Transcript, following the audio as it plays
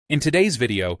In today's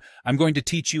video, I'm going to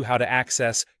teach you how to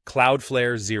access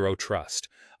Cloudflare Zero Trust,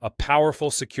 a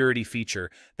powerful security feature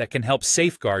that can help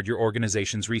safeguard your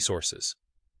organization's resources.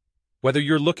 Whether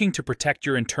you're looking to protect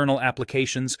your internal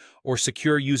applications or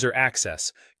secure user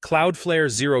access, Cloudflare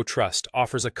Zero Trust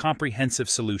offers a comprehensive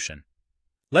solution.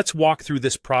 Let's walk through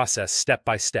this process step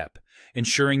by step,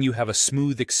 ensuring you have a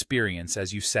smooth experience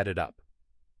as you set it up.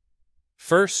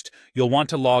 First, you'll want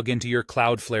to log into your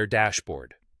Cloudflare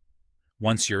dashboard.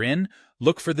 Once you're in,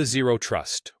 look for the Zero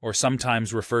Trust, or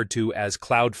sometimes referred to as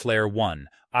Cloudflare One,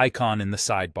 icon in the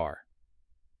sidebar.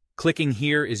 Clicking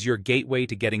here is your gateway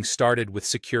to getting started with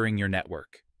securing your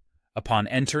network. Upon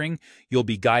entering, you'll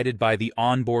be guided by the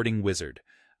Onboarding Wizard,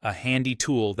 a handy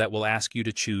tool that will ask you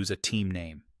to choose a team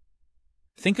name.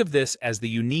 Think of this as the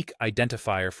unique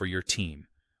identifier for your team,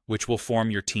 which will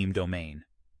form your team domain.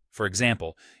 For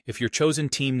example, if your chosen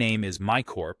team name is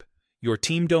MyCorp, your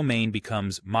team domain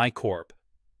becomes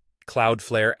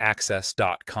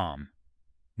mycorp.cloudflareaccess.com.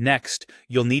 Next,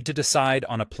 you'll need to decide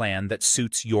on a plan that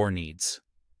suits your needs.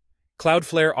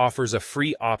 Cloudflare offers a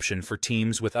free option for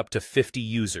teams with up to 50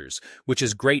 users, which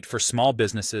is great for small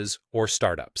businesses or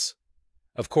startups.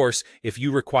 Of course, if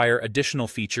you require additional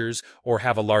features or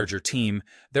have a larger team,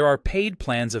 there are paid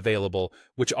plans available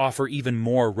which offer even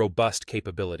more robust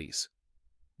capabilities.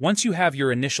 Once you have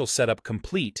your initial setup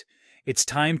complete, it's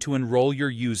time to enroll your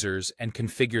users and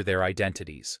configure their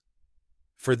identities.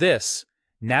 For this,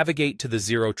 navigate to the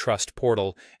Zero Trust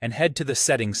portal and head to the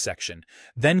Settings section,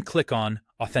 then click on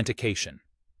Authentication.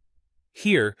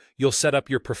 Here, you'll set up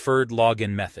your preferred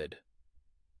login method.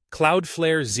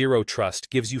 Cloudflare Zero Trust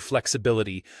gives you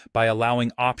flexibility by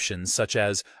allowing options such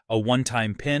as a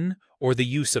one-time PIN or the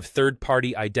use of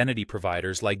third-party identity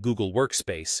providers like Google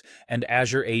Workspace and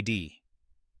Azure AD.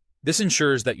 This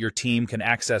ensures that your team can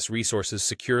access resources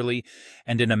securely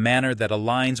and in a manner that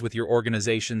aligns with your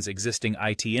organization's existing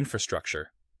IT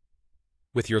infrastructure.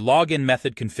 With your login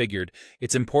method configured,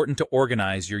 it's important to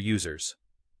organize your users.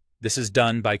 This is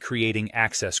done by creating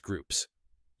access groups.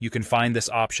 You can find this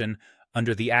option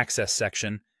under the Access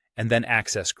section and then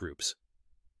Access Groups.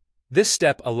 This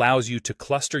step allows you to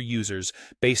cluster users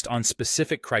based on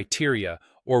specific criteria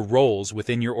or roles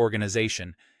within your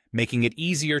organization, making it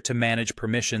easier to manage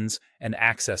permissions and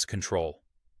access control.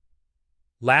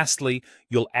 Lastly,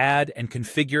 you'll add and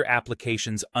configure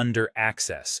applications under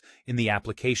Access in the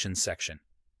Applications section.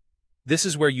 This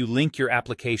is where you link your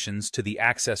applications to the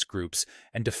access groups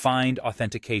and defined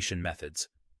authentication methods.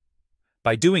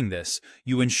 By doing this,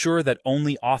 you ensure that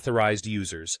only authorized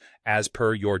users, as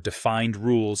per your defined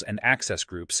rules and access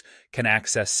groups, can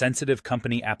access sensitive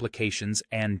company applications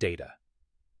and data.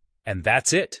 And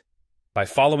that's it! By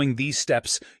following these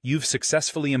steps, you've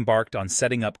successfully embarked on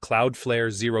setting up Cloudflare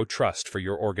Zero Trust for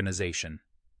your organization.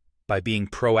 By being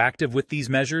proactive with these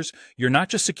measures, you're not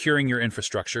just securing your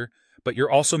infrastructure, but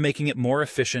you're also making it more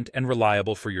efficient and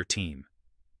reliable for your team.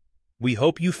 We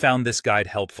hope you found this guide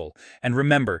helpful, and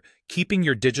remember, keeping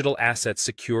your digital assets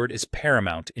secured is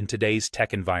paramount in today's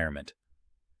tech environment.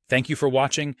 Thank you for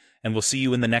watching, and we'll see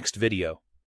you in the next video.